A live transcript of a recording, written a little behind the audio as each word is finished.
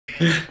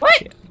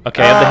What?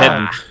 Okay, I have the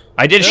hidden.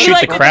 I did shoot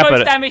the crap out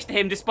out of damage to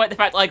him, despite the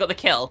fact that I got the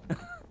kill.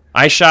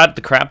 I shot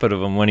the crap out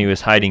of him when he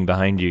was hiding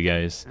behind you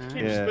guys.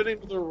 Keep spinning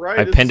to the right.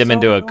 I pinned him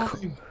into a.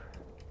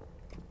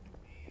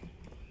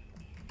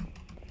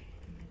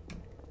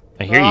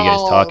 I hear you guys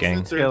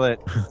talking. Kill it.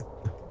 Where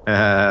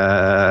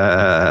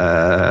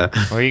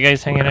are you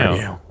guys hanging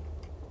out?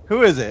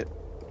 Who is it?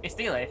 It's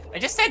Dlive. I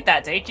just said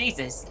that, dude.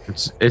 Jesus.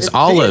 It's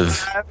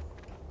Olive.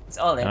 It's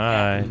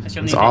Olive.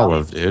 It's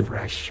Olive, dude.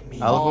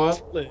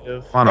 Olive.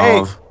 Come on,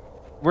 Olive.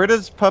 Where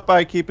does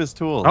Popeye keep his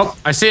tools? Oh,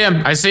 I see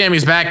him. I see him.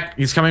 He's back.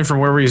 He's coming from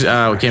where we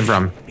came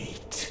from.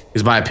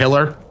 He's by a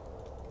pillar.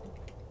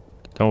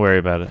 Don't worry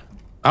about it.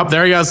 Oh,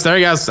 there he goes. There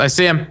he goes. I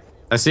see him.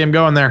 I see him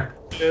going there.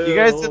 You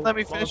guys didn't let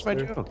me finish my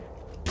joke.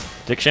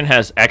 Diction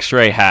has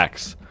X-ray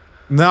hacks.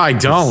 No, I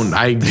don't.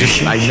 I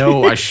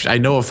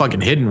know a fucking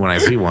hidden when I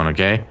see one.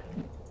 Okay.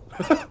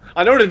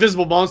 I know an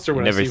invisible monster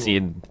when I Never see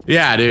seen. one.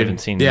 Yeah, dude. Haven't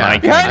seen yeah.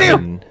 Mike. Behind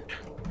you!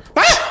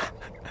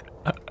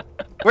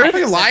 Where are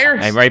you, liar?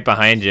 I'm right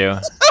behind you.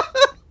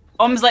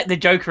 Om's like the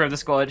Joker of the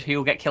squad, who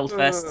will get killed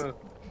first.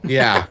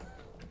 Yeah.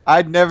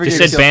 I'd never Just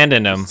get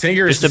abandon him.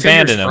 Just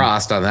abandon him.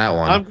 Crossed on that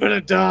one. I'm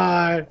gonna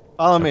die.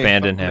 Follow me.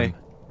 Abandon Follow him. me.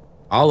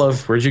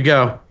 Olive, where'd you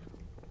go?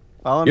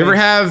 Follow You me.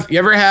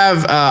 ever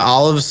have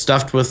olives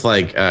stuffed with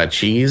like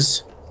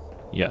cheese?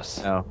 Yes.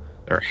 No.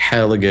 They're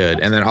hella good.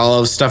 And then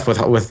olives stuffed with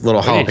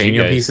little Where did you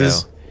jalapeno guys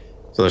pieces. go?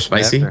 So they're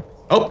spicy. After.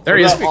 Oh, there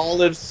he is.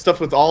 Olives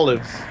stuffed with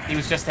olives. He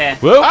was just here.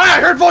 Whoa! Ah,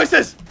 I heard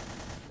voices.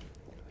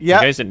 You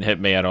Yeah, guys didn't hit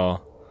me at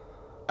all.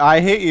 I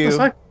hit you.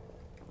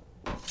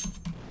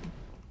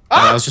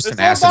 That was just there's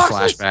an acid more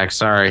boxes. flashback.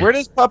 Sorry. Where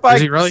does Popeye?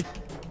 Is he really?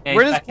 Yeah,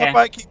 Where he's does back here.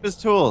 Popeye keep his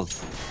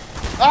tools?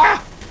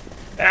 Ah!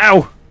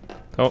 Ow!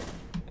 Oh,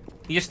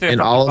 He just threw a In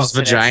fucking Olive's box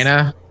at us.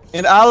 vagina?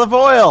 In olive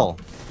oil.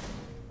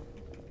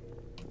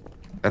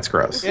 That's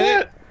gross.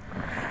 Yeah.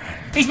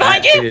 He's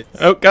behind you!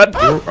 oh God!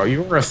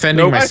 You were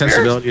offending Nope. my My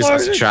sensibilities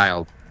parents as a farted.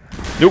 child.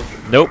 Nope,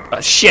 nope.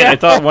 Shit! I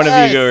thought one of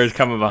you guys was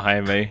coming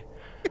behind me.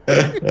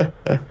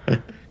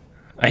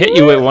 I hit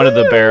you with one of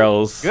the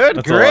barrels. Good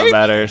That's all grief. that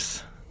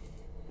matters.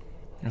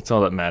 That's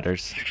all that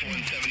matters.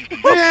 Yeah,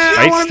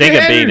 I stink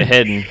at being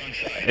hidden.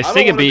 I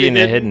stink at wanna be being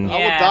a hidden. I will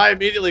Yeah. die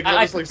immediately because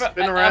I just like prefer-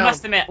 spin I around.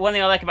 must admit, one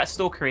thing I like about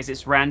Stalker is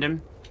it's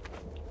random.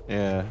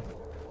 Yeah.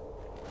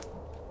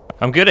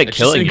 I'm good at It just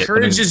killing it. but I'm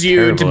encourages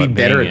you to terrible be at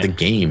better being at the it.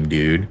 game,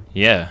 dude.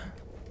 Yeah.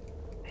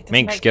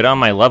 Minx, get on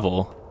my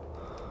level.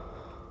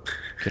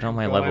 Get on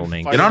my level,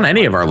 Minx. Get on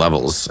any of our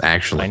levels,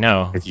 actually. I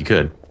know. If you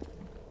could.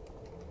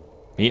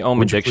 Me, Ohm, and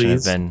Would you Diction have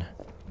please? been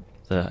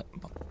the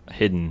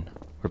hidden.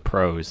 We're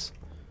pros.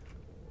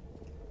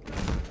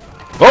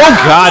 Oh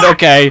God!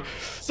 Okay.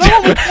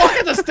 Someone was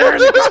walking the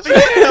stairs and got me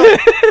down.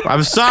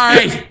 I'm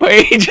sorry.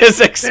 Wait, he just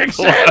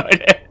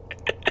exploded.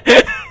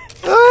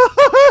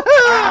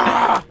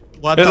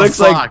 What It the looks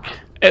fuck? like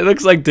it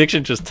looks like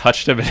Diction just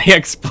touched him and he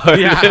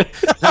exploded. Yeah.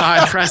 No,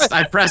 I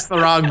pressed the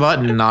wrong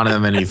button on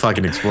him and he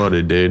fucking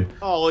exploded, dude.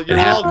 Oh, well, It you're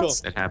welcome.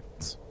 happens. It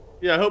happens.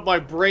 Yeah, I hope my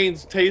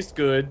brains taste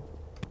good.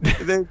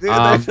 They do.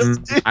 I'm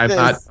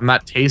this.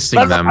 not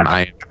tasting them.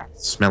 I'm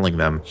smelling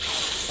them.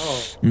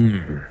 Oh.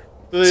 Mm.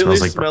 Do they at Smells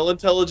least like smell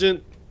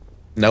intelligent?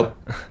 Nope.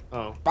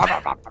 Oh.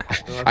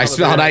 I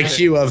smell an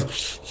IQ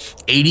of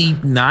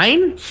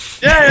 89.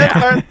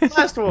 Yeah, that's the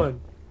last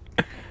one.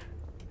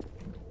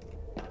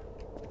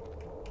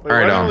 Wait, All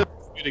right, why don't Om.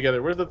 we do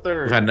together? Where's the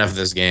third? We've had enough of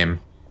this game.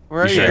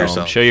 Where are You you? show guys?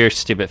 yourself. Show your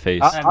stupid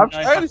face. I'm No,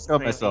 trying to it's show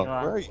not myself.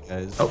 crazy, Where are you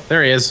guys? Oh,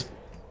 there he is.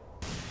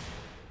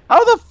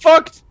 How the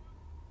fuck?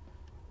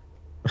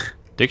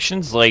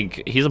 Diction's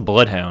like he's a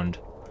bloodhound.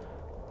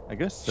 I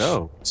guess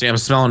so. See, I'm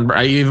smelling.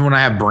 Even when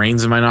I have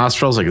brains in my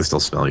nostrils, I can still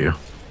smell you.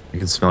 I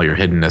can smell your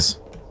hiddenness.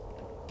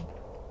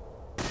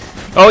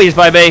 Oh, he's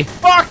by me.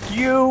 Fuck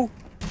you!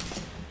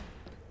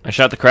 I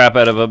shot the crap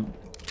out of him.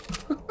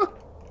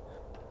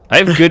 I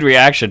have good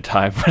reaction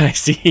time when I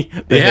see.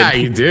 The Yeah,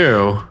 hidden. you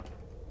do.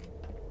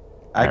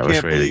 I Alright, which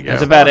can't way to believe go?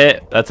 That's about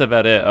it. That's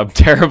about it. I'm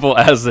terrible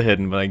as the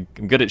hidden, but I'm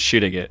good at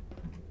shooting it.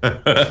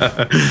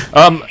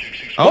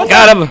 Oh,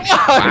 Got him.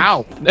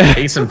 Wow.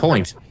 Case in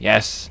point.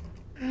 Yes.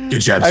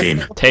 Good job,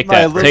 team. Take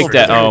My that. little Take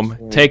that, brother.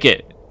 Ohm. Take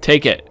it.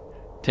 Take it.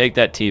 Take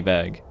that tea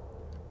bag.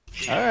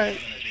 Alright,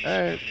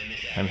 alright.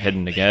 I'm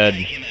hidden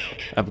again.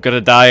 I'm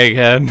gonna die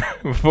again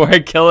before I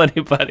kill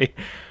anybody.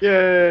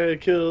 Yay,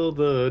 kill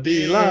the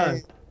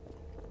D-line.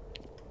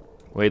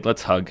 Wait,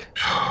 let's hug.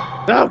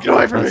 No, get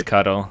away from me. Let's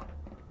cuddle.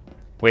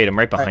 Wait, I'm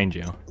right behind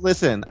you.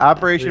 Listen,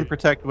 Operation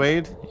Protect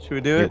Wade. Should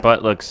we do Your it?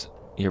 butt looks.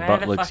 Your Where butt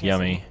the looks fuck is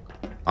yummy.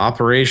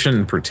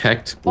 Operation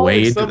Protect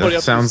Holy Wade. somebody That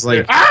up sounds the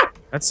like stairs. Ah!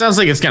 that sounds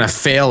like it's gonna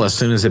fail as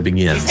soon as it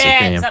begins. He's here,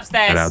 Okay, it's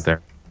upstairs. get out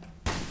there.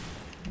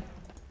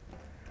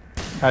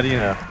 How do you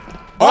know?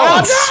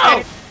 Oh,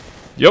 no!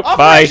 Yep. Bye.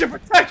 Operation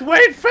Protect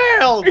Wade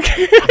failed!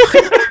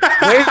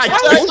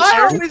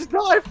 I always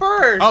die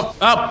first! Up,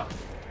 up.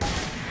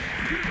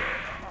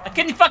 I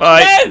couldn't fucking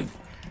Bye. move!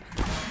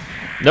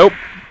 Nope.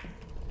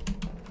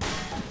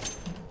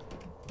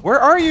 Where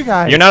are you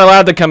guys? You're not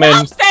allowed to come in.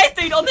 Upstairs,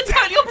 dude, on the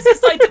totally opposite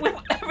side to where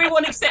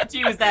everyone except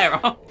you is there.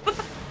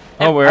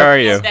 Oh, where are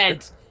you?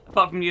 Dead.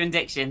 Apart from you and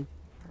Diction.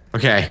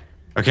 Okay.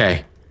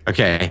 Okay.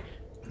 Okay.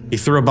 He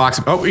threw a box.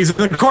 Oh, he's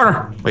in the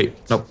corner. Wait.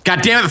 No.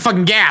 God damn it, the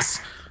fucking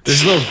gas.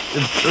 There's a little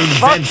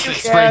vents that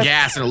spray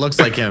gas and it looks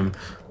like him.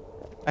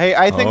 Hey,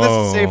 I think this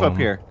is safe up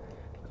here.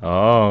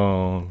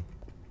 Oh.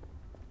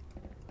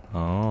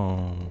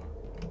 Oh.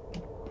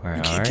 Where You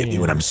are can't get me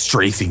you? when I'm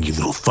strafing, you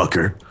little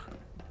fucker.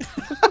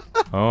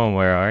 Oh,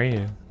 where are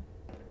you?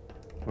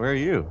 Where are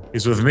you?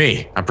 He's with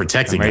me. I'm I'm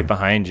protecting right him.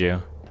 behind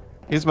you.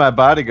 He's my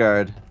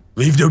bodyguard.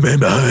 Leave no man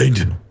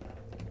behind.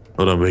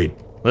 Hold on, wait.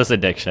 Listen,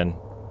 Diction.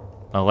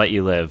 I'll let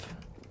you live.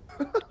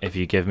 If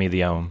you give me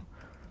the ohm.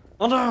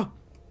 Oh no! All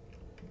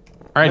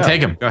right, Yeah.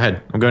 take him. Go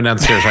ahead. I'm going down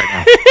the stairs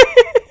right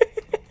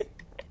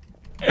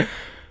now.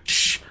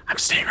 Shh. I'm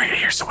staying right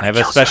here. So when I have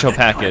a special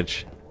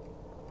package.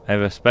 I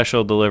have a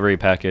special delivery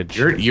package.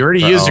 You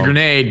already for used a ohm.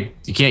 grenade.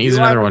 You can't use You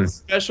have another a one.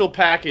 Special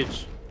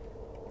package.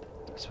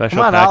 Special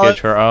Come on, package Olive.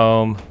 for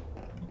ohm.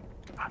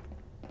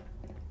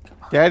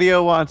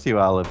 Daddy-o wants you,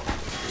 Olive.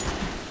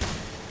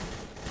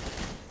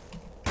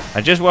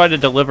 I just wanted to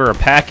deliver a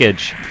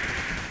package.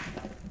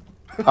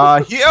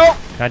 Oh!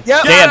 God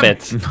Yep. damn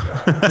it.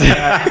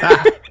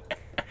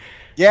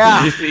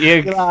 Yeah!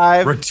 You-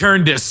 Live.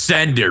 Return to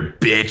sender,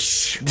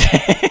 bitch.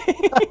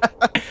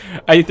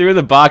 I threw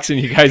the box and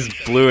you guys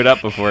blew it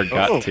up before it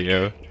got to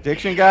you.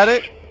 Diction got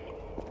it?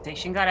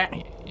 Diction got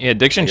it. Yeah,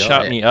 Diction Yo,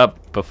 shot it- me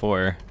up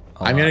before.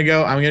 a I'm lot.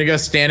 gonna go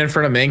stand in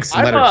front of Minx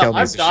and let her kill me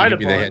I've so she died can a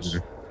be the bunch.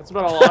 hidden. That's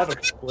about all I've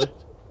accomplished.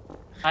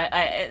 No,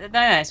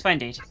 it's fine,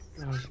 dude.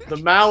 The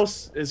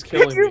mouse is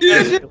killing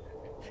me.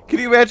 Can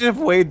you imagine if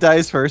Wade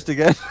dies first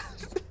again?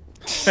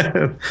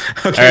 Okay,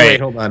 right. wait,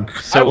 hold on.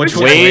 So wish I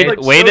could, Wade,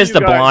 like, Wade show is you the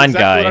guys blonde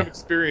exactly what I'm guy.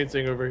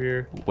 experiencing over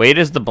here. Wade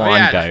is the blonde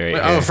yeah. guy right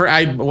Oh,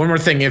 here. one more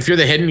thing. If you're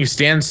the hidden, you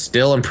stand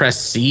still and press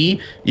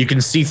C. You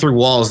can see through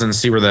walls and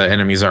see where the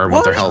enemies are and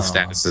what their health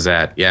status is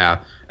at.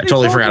 Yeah, I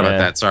totally forgot about Yeah.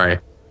 that. Sorry.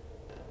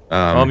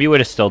 You would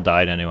have still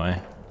died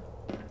anyway.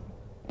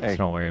 Hey, So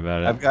don't worry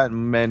about it. I've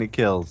gotten many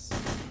kills.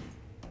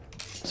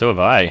 So have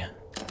I.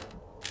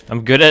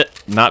 I'm good at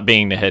not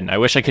being the hidden. I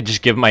wish I could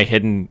just give my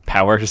hidden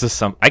powers to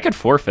some. I could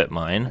forfeit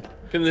mine,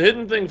 Can the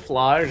hidden thing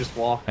fly or just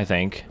walk? I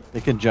think.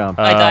 They can jump.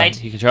 I died.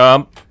 He can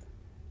jump.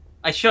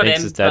 I shot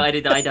Thanks, him, it's but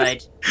dead. I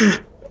died.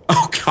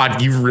 Oh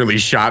God, you really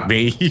shot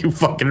me. You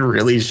fucking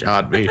really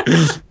shot me.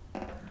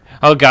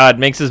 Oh god,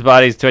 makes his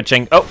body's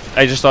twitching. Oh,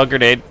 I just saw a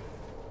grenade.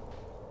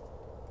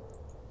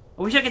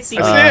 I wish I could see.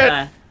 I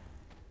see it.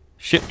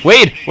 Shit.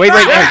 Wade right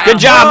there. Good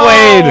job,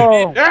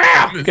 Wade.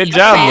 Yeah! Good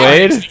job,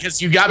 Wade.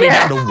 Because you got me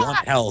down to 1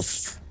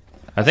 health.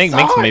 I think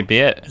Minx may be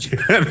it.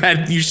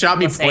 Man, you shot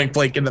me Let's see. point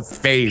blank in the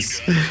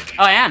face. Oh,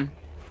 I am.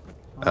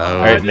 Oh.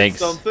 Alright, did Minx.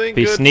 something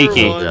Be good for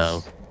sneaky.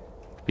 once.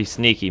 Be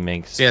sneaky,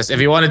 Minx. So yes, if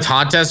you want to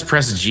taunt us,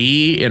 press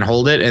G and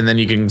hold it, and then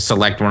you can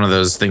select one of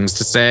those things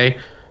to say,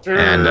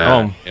 and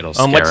it'll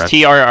scare What's us.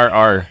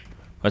 TRRR?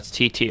 What's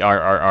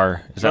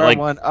TTRRR? Is that You're like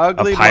one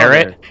ugly a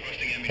pirate?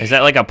 mother. Is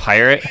that like a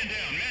pirate?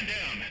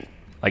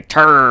 Like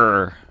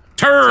turr.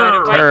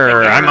 Turr!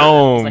 Turr, I'm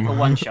It's like a home.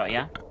 one shot,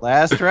 yeah.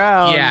 Last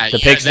round. Yeah, The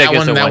yeah, pig stick that is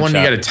one. a That one you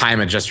one-shot. got to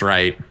time it just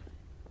right.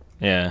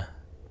 Yeah.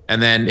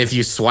 And then if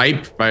you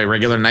swipe by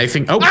regular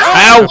knifing, oh,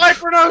 Ow!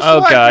 Swipe or no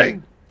Oh, God.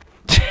 swiping?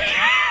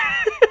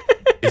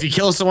 if you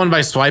kill someone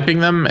by swiping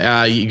them,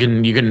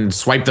 you can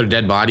swipe their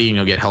dead body and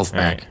you'll get health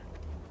back.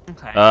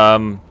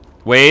 Okay.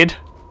 Wade,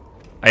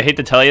 I hate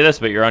to tell you this,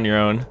 but you're on your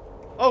own.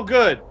 Oh,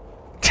 good.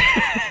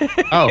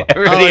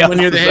 Everybody and when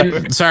else you're the is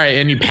hidden, sorry,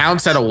 and you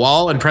pounce at a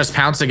wall and press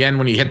pounce again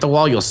when you hit the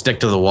wall, you'll stick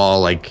to the wall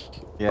like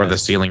or the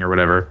Yes. ceiling or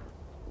whatever.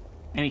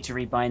 I need to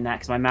rebind that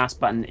because my mouse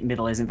button in the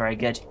middle isn't very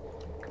good.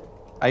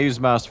 I use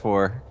mouse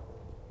 4.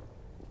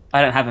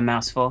 I don't have a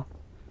mouse for.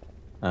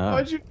 Oh.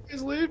 Why'd you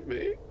guys leave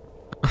me?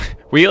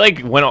 We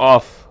like went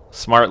off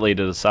smartly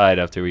to the side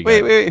after we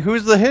got Wait,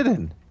 who's the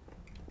hidden?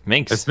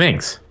 Minx. It's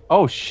Minx.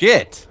 Oh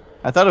shit!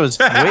 I thought it was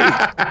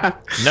Wade.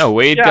 No,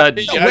 Wade Yeah,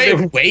 got. yeah.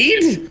 Wait,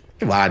 Wade?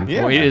 Come on.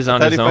 Yeah. Wade is I on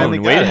thought his he finally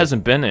own. got Wade it.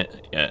 hasn't been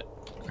it yet.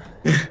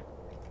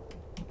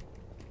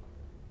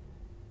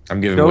 I'm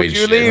giving Don't Wade you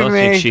shit. I leave don't me.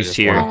 think she's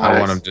here. I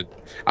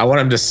want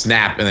him to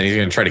snap, and then he's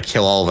gonna try to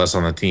kill all of us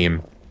on the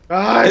team.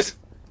 Guys!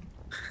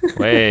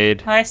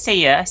 Wade. I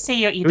see you. I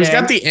see what you're Who's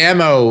doing. got the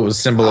ammo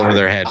symbol over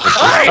their head?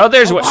 Oh,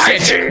 there's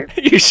Wade.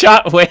 You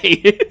shot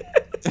Wade.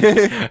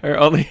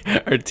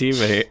 our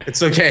teammate.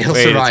 It's okay. He'll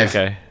Wade, survive. it's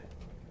okay.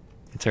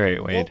 It's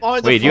alright, Wade. Don't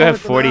mind the Wade, you phone have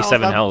at the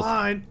 47 mouse, health.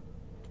 I'm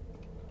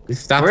fine.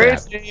 Stop Where that.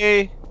 is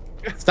he?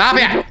 Stop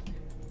it.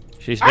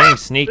 She's being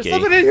There's sneaky.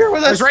 something in here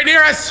with us. It's right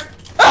near us.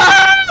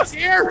 Ah! It's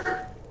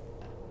here.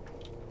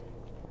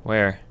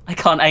 Where? I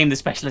can't aim the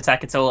special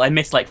attack at all. I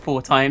missed like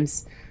 4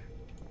 times.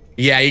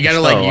 Yeah, you gotta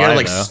Still like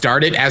alive, though.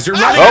 start it as you're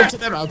running Oh. up to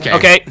them. Okay.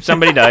 Okay,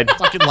 somebody died.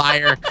 Fucking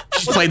liar.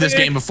 She's played this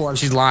game before and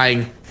she's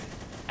lying.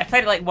 I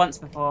played it like once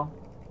before.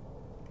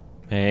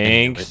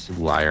 Thanks.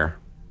 Liar.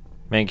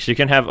 Minx, you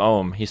can have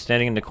Ohm. He's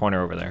standing in the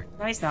corner over there.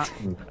 No, he's not.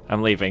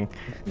 I'm leaving.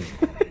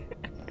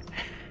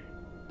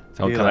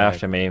 Don't Be come like-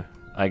 after me.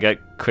 I got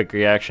quick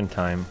reaction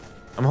time.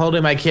 I'm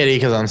holding my kitty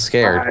because I'm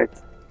scared.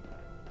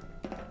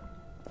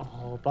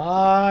 Oh,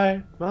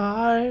 by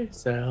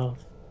myself.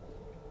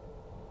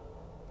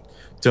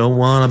 Don't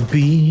wanna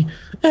be.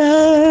 Fuck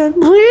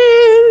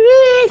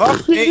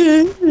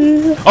me.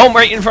 Oh, I'm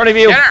right in front of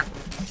you. Get her!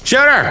 Shoot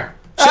her!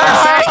 Shoot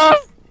her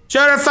face! Shoot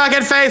her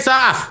fucking face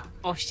off!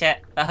 Oh shit,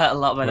 that hurt a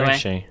lot by the Where way.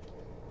 is she?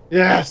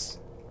 Yes.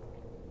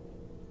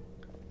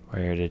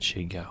 Where did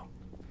she go?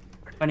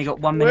 Only got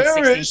 1 minute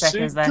Where 16 is she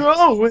seconds there.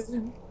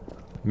 going?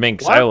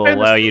 Minx, Why I will can't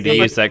allow this you to be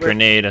use like- that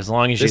grenade as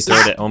long as you This throw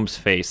is- it at Ohm's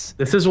face.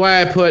 This is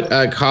why I put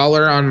a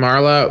collar on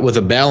Marla with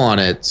a bell on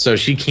it, so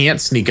she can't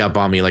sneak up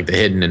on me like the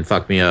hidden and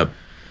fuck me up.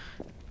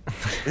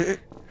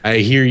 I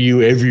hear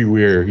you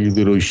everywhere, you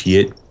little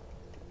shit.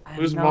 I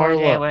Who's have no idea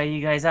Marla? where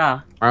you guys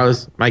are.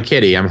 Marla's my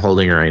kitty. I'm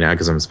holding her right now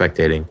because I'm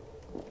spectating.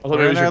 I thought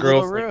We're it in was your our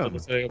little girlfriend. room.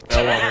 Let's say a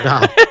bell on her.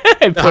 No.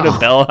 I put a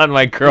bell on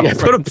my Yeah, girlfriend.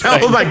 put a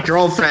bell on my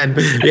girlfriend.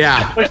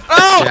 Yeah. Oh!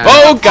 Yeah.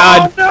 Oh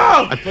God!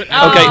 No! I put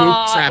Okay.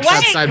 boot straps Wait,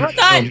 outside my hold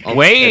on. room. Oh,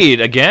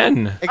 Wait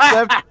again.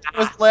 Except it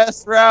was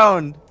last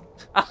round.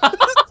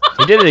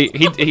 He did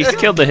it. He's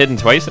killed the hidden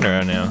twice in a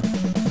row now.